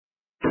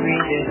Okay,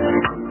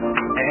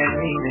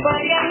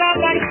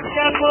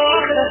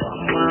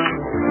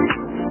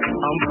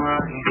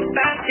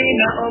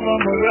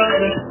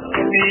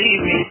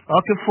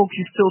 folks,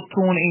 you still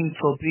tune in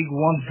to Big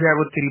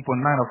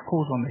 103.9, of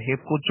course, on the hip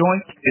hop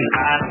joint.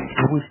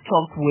 We've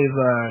talked with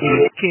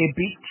KB,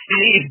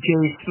 J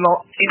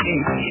Slot,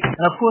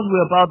 and of course,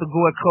 we're about to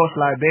go across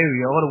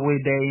Liberia, all the way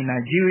there in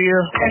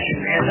Nigeria,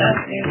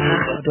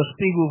 to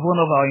speak with one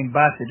of our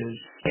ambassadors.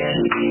 We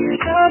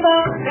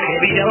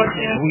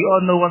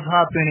all know what's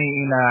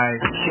happening in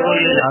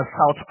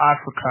South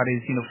Africa.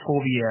 There's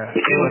xenophobia,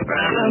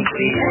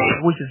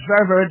 which is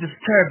very, very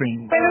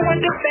disturbing.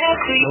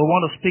 We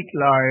want to speak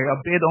a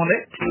bit on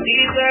it,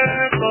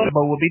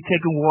 but we'll be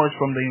taking words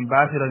from the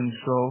ambassador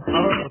himself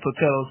to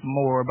tell us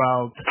more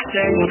about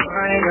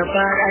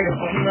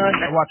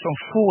what's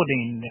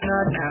unfolding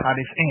at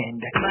its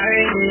end.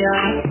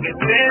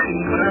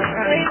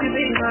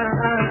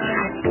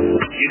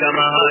 You got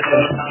my heart,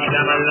 you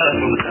got my love,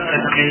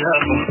 I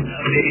love you.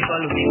 Baby,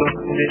 follow me, go.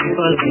 Baby,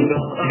 follow me, go.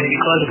 Baby,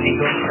 follow me,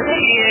 go.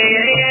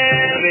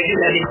 Yeah. Baby,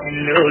 let me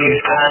know you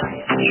are.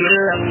 You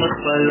love must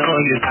follow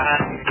you are.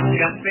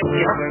 Got me,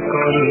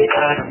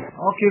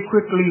 Okay,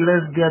 quickly,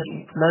 let's get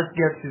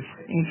this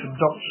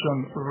introduction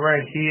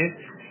right here.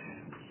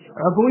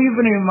 Good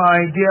evening,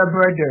 my dear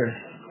brother.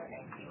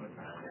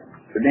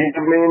 Good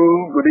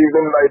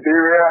evening,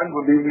 Liberia.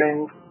 Good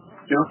evening,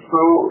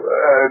 Jusu,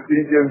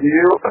 DJ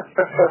Ville.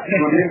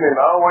 Good evening,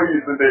 how are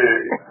you today?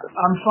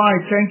 I'm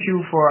fine, thank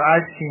you for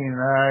asking.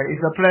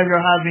 It's a pleasure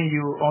having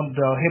you on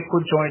the hip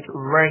hop joint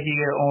right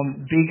here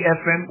on Big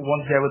FM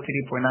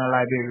 103.9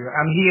 Liberia.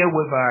 I'm here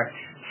with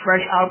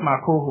Fresh Out, my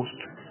co-host.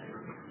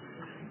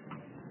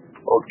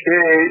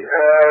 Okay,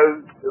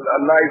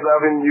 nice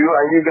having you,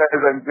 and you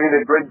guys are doing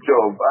a great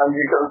job. And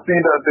you can see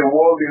that the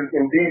world is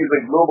indeed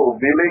a global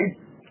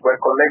village. We're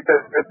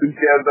connected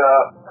together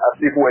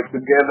as if we're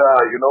together,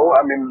 you know. I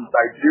mean,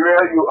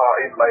 Nigeria, you are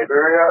in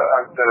Liberia,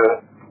 and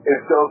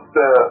it's just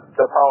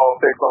the power of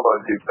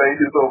technology. Thank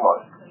you so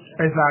much.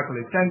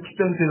 Exactly. Thanks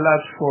a lot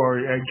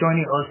for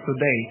joining us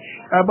today.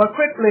 But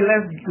quickly,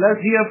 let's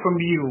hear from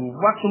you.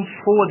 What's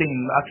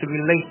unfolding as it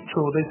relates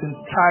to this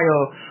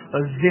entire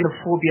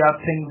xenophobia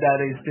thing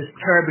that is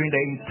disturbing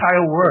the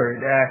entire world?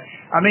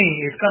 I mean,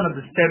 it's kind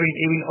of disturbing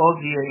even us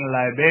here in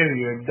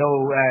Liberia,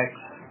 though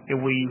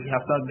we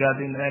have not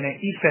gotten any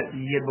effect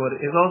yet, but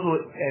it's also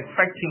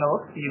affecting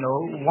us, you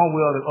know, one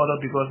way or the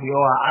other, because we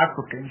all are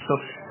Africans. So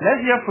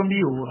let's hear from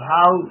you.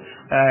 How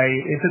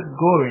is it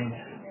going?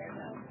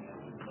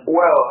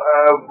 Well,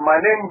 my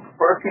name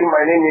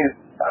is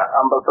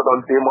Ambassador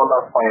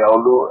Demola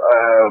SANYAOLU.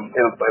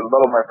 A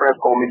lot of my friends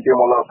call me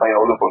Demola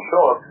SANYAOLU for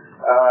short.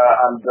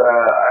 And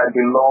I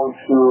belong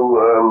to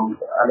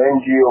an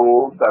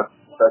NGO that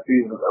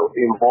is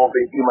involved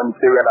in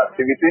humanitarian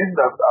activities.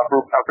 That's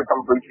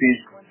African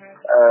British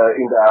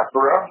in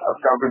diaspora,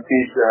 African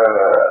British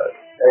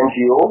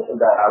NGO in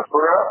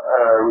diaspora,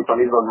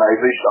 returnees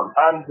organization.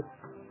 And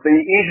the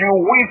issue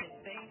with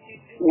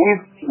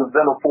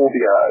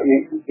xenophobia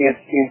is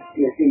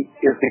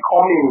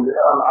becoming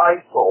an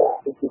eyesore.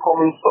 It's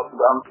becoming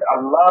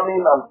alarming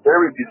and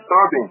very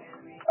disturbing.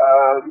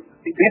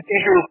 This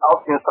issue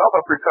out in South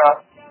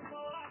Africa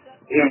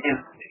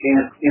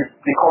is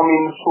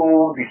becoming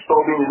so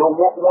disturbing. You know,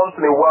 once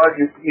in a while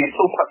it's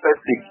so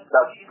pathetic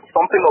that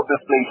something of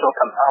this nature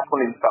can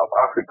happen in South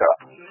Africa,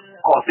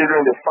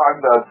 considering the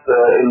fact that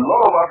a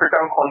lot of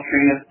African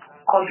countries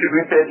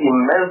contributed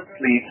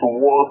immensely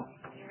towards,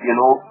 you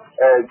know,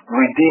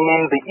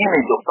 redeeming the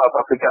image of South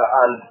Africa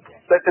and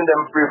setting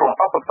them free from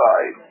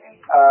apartheid.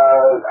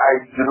 I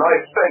do not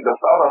expect that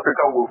South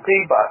Africa will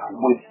pay back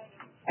with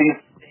this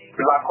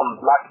black on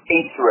black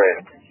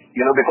hatred,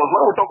 you know, because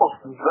when we talk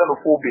of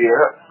xenophobia,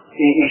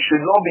 it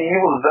should not be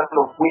even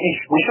xenophobia.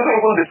 We shouldn't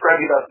even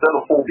describe it as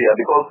xenophobia,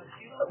 because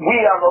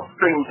we are not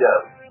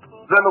strangers.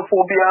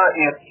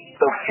 Xenophobia is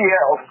the fear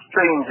of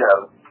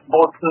strangers.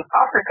 But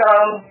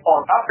Africans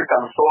on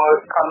African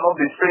soil cannot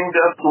be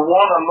strangers to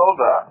one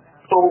another.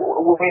 So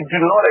we do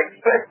not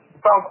expect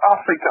South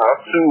Africa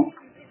to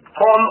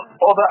turn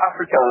other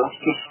Africans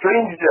to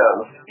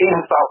strangers in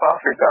South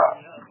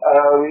Africa.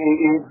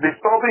 It's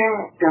disturbing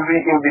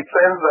in the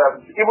sense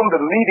that even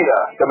the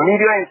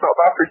media in South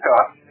Africa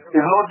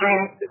is not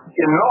doing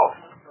enough.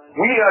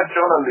 We are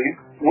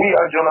journalists. We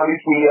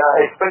are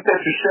expected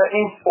to share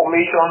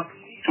information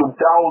to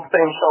douse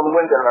tension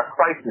when there are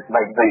crises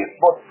like this.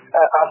 But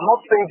I've not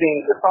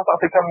seen the South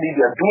African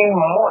media doing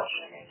much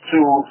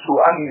to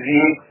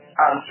alleviate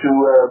and to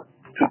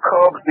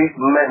curb this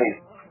menace.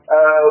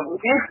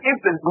 If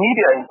the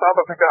media in South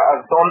Africa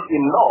has done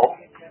enough,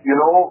 you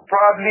know,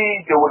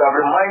 probably they would have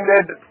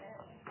reminded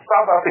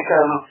South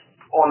Africans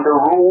on the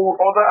role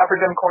other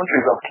African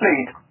countries have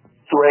played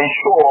to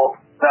ensure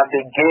that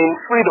they gain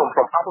freedom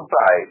from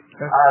apartheid.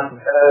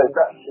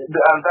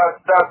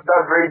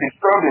 That's very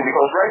disturbing,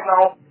 because right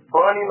now,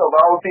 burning of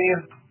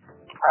houses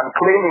and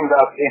claiming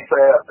that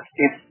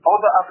it's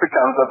other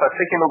Africans that are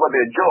taking over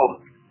their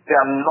jobs, they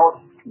are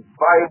not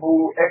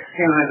viable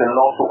excuses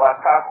enough to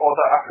attack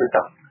other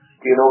Africans.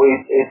 You know,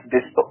 it's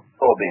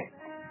disturbing.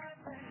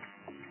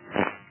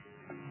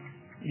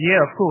 Yeah,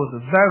 of course,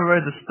 very,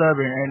 very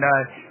disturbing, and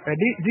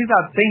these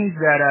are things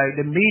that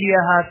the media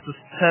has to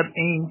step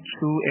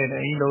into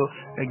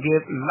and give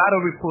a lot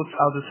of reports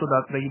out there so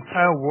that the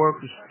entire world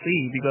could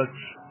see. Because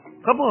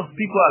a couple of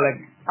people are like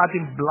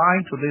acting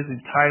blind to this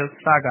entire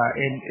saga,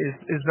 and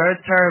it's very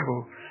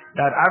terrible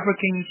that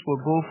Africans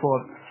will go for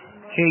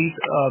hate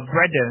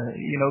brother,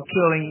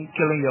 killing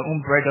your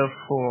own brother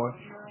for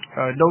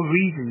no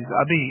reasons.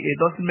 I mean, it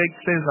doesn't make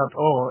sense at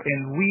all.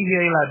 And we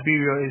here in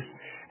Liberia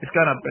it's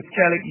kind of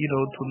pathetic,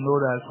 to know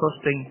that such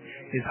thing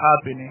is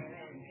happening.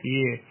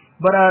 Yeah.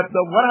 But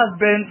what has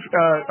been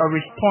a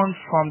response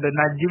from the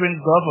Nigerian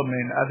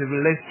government as it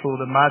relates to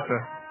the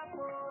matter?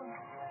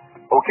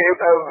 Okay,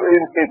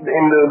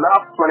 in the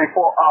last 24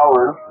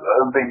 hours,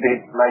 the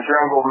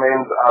Nigerian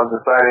government has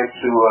decided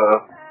to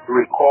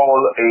recall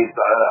a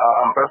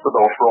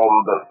ambassador from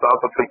the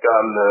South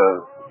African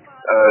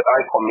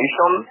High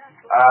Commission.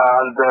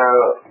 And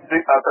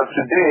as of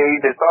today,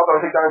 the South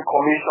African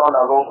Commission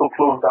has also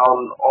closed down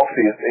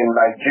office in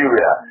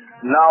Nigeria.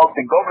 Now,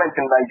 the government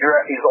in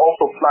Nigeria is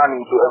also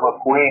planning to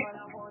evacuate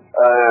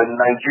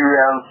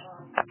Nigerians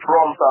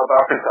from South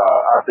Africa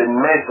as a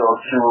measure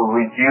to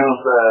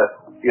reduce,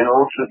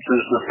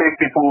 to save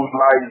people's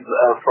lives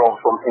from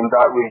in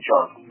that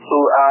region. So,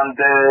 and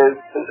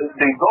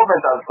the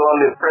government has done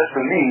a press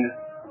release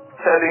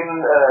telling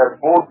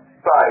both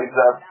sides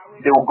that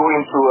they will go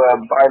into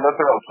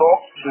bilateral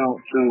talks to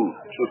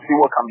see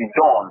what can be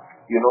done,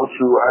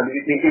 and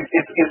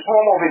it's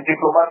form of a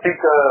diplomatic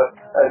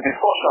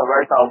discussion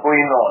right now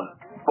going on.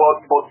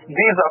 But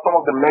these are some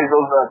of the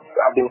measures that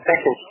have been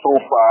taken so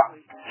far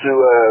to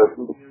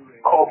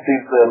curb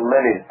this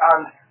menace.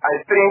 And I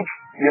think,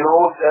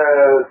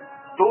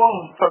 those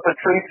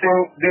perpetrating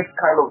this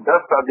kind of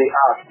death that they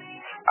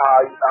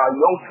are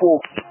young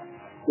folks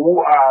who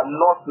are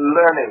not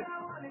learning,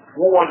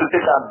 who want to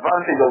take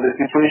advantage of the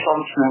situation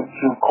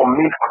to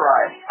commit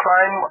crime.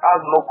 Crime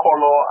has no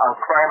color and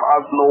crime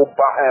has no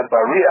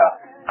barrier.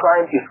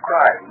 Crime is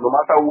crime, no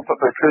matter who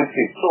perpetrates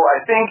it. So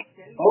I think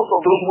most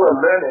of those who are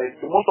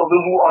learned, most of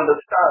those who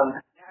understand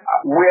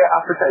where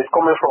Africa is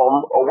coming from,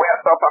 or where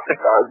South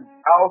Africa,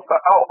 how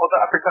other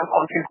African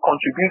countries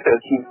contributed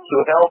to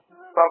help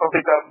South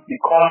Africa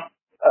become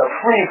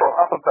free from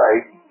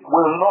apartheid,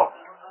 will not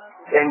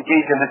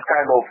engage in this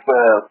kind of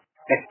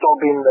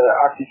disturbing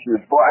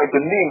attitude. But I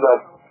believe that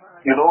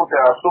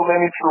there are so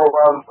many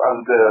throwers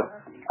and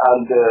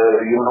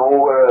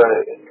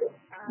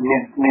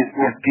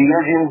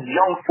misbehaving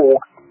young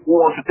folks who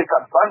want to take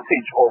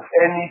advantage of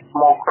any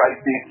small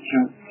crisis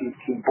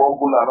to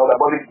bungle and all that.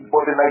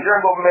 But the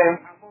Nigerian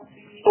government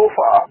so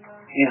far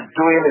is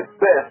doing its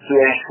best to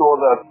ensure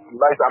that,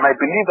 and I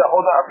believe that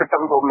other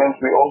African governments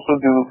will also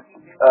do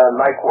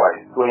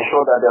likewise to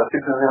ensure that their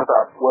citizens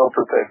are well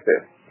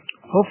protected.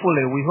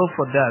 Hopefully, we hope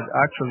for that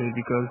actually,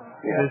 because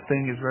this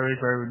thing is very,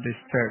 very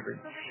disturbing.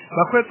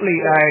 But quickly,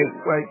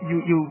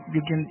 you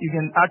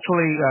can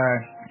actually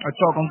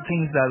talk on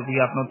things that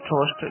we have not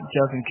touched,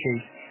 just in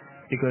case,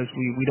 because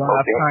we don't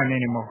have time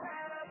anymore.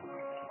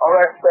 All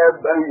right,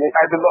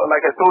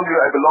 like I told you,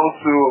 I belong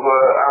to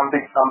I'm the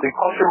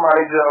country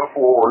manager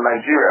for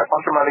Nigeria,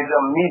 country manager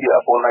media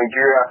for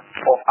Nigeria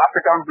of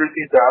African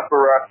British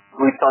Diaspora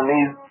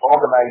Returnees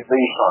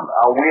Organization,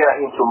 and we are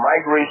into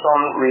migration,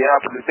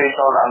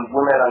 rehabilitation, and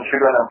women and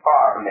children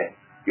empowerment.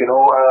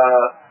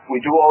 We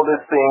do all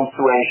these things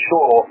to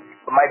ensure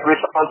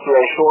migration, to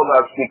ensure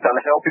that we can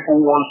help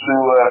people who want to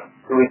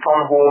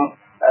return home,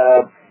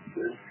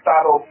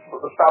 start off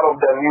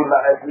their new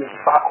life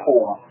back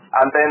home.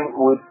 And then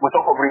we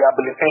talk of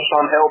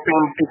rehabilitation,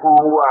 helping people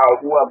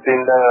who have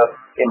been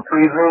in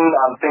prison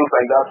and things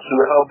like that, to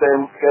help them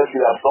get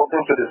reabsorbed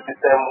into the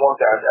system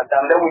once they are.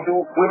 And then we do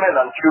women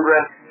and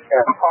children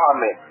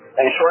empowerment,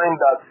 ensuring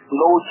that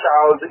no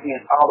child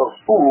is out of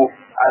school,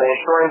 and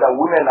ensuring that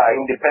women are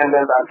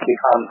independent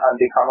and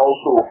they can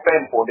also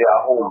fend for their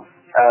home.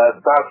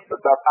 That's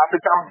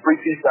African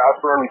British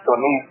Diaspora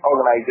Returnees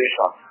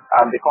Organization.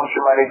 I'm the country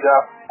manager.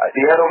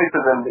 The head office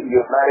is in the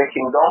United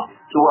Kingdom,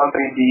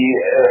 213D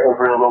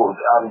Everett Road,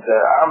 and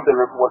I'm the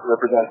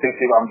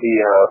representative. I'm the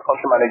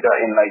country manager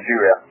in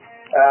Nigeria.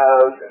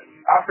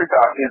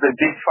 Africa is a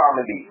big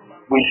family.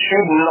 We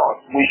should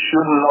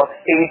not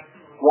hate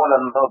one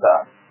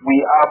another. We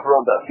are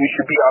brothers. We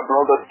should be our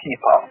brother's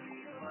keeper.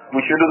 We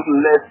shouldn't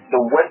let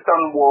the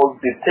Western world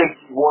dictate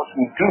what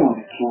we do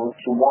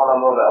to one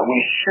another. We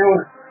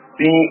should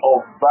be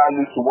of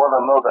value to one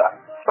another.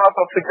 South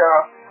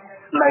Africa,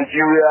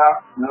 Nigeria,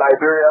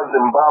 Liberia,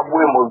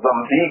 Zimbabwe,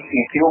 Mozambique,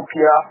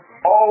 Ethiopia,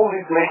 all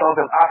these nations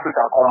in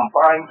Africa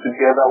combined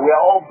together, we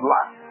are all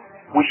black.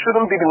 We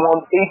shouldn't be the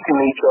ones hating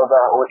each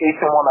other or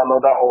hating one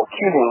another or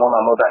killing one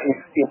another.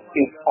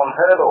 It's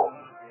unheard of,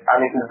 and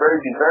it is very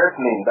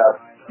disheartening that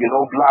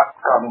blacks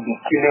can be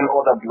killing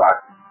other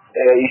blacks.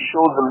 It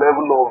shows the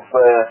level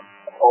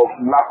of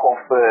lack of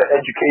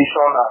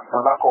education and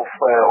lack of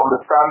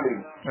understanding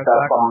that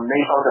some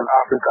nations in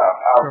Africa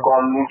have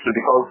gone into,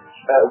 because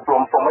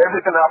from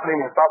everything happening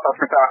in South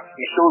Africa,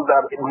 it shows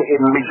that a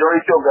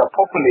majority of their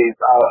populace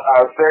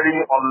are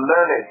very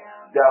unlearned.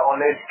 They are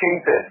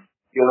uneducated.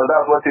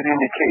 That's what it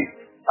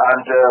indicates.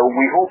 And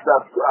we hope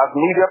that as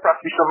media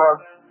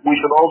practitioners, we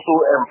should also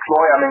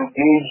employ and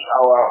engage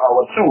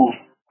our tools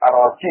and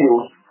our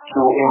skills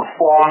to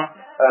inform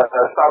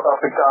South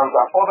Africans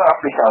and other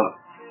Africans,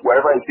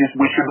 wherever it is.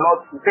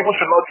 People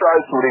should not try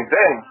to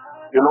revenge.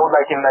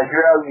 Like in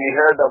Nigeria, we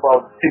heard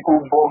about people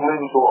boggling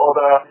into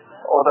other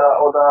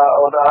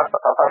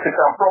South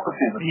African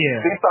properties. Yeah.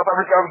 These South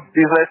African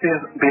businesses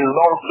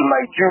belong to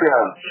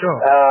Nigerians. Sure.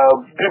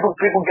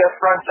 People get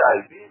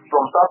franchised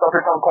from South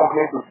African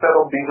companies to set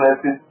up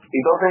businesses.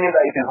 It doesn't mean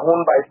that it is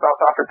owned by South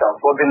Africans,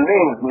 but the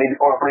names may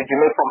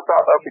originate from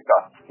South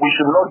Africa. We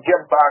should not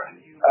get back.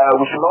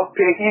 We should not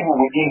pay evil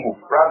with evil.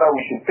 Rather,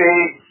 we should pay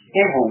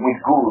evil with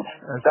good.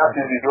 That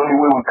is the only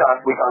way we can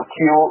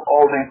kill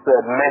all these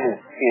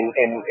menace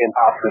in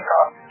Africa.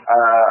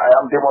 I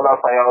am Demola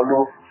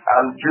SANYAOLU,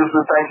 and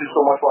Jusu, thank you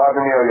so much for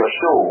having me on your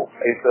show.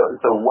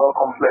 It's a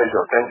welcome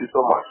pleasure. Thank you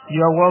so much.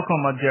 You are welcome,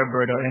 my dear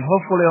brother, and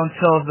hopefully on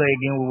Thursday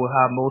again we will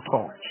have more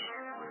talk.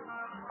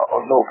 Oh,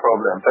 no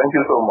problem. Thank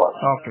you so much.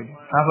 Okay.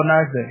 Have a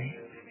nice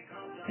day.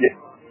 Yeah.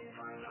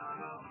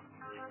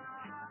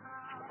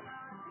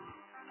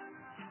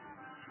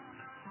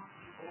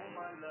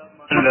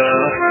 Love,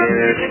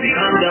 baby,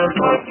 calm down,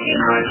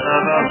 fucking my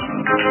lover.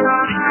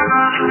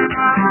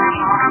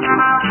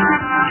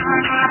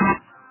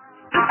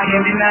 I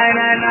can't deny,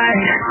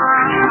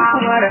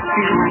 what I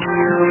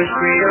feel is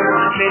real.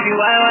 Baby,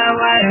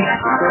 why,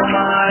 so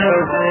much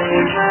of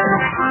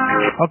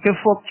Okay,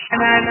 folks.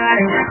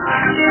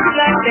 just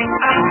like thing I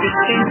just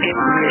think it's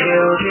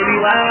real. Baby,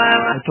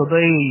 why,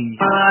 Today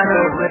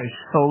is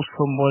so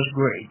much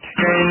great.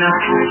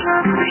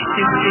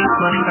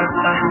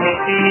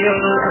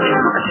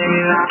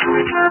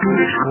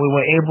 We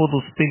were able to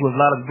speak with a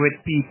lot of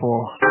great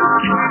people,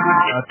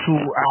 two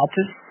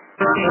artists.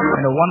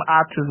 And the one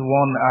artist,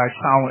 one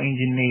sound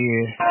engineer,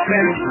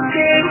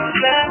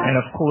 and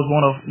of course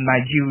one of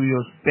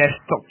Nigeria's best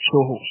talk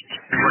show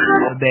hosts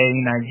there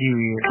in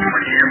Nigeria.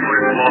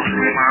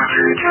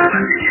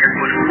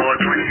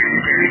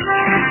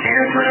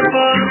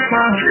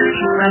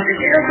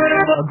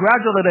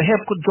 Gradually the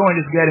hip could join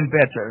is getting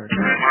better.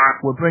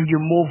 We'll bring you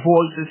more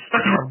voices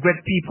of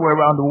great people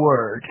around the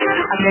world.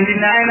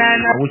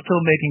 We're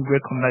still making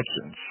great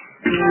connections.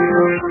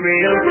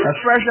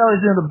 Fresh Out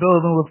is in the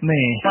building with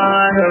me. Yeah.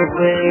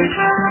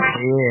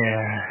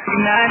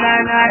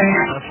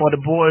 For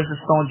the boys,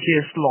 it's on J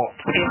Slot,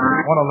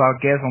 one of our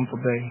guests on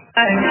today.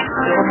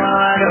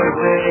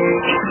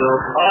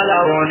 All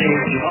I want is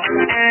you,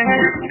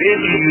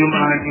 baby, you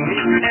my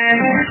cuckoo.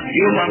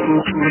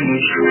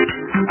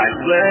 I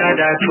swear that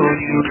I told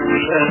you,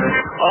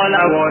 all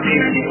I want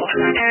is you,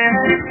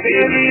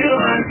 baby, you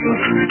my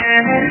cuckoo.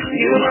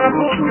 You my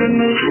cuckoo.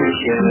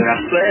 I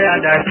swear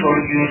that I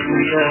told you.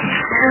 Yeah.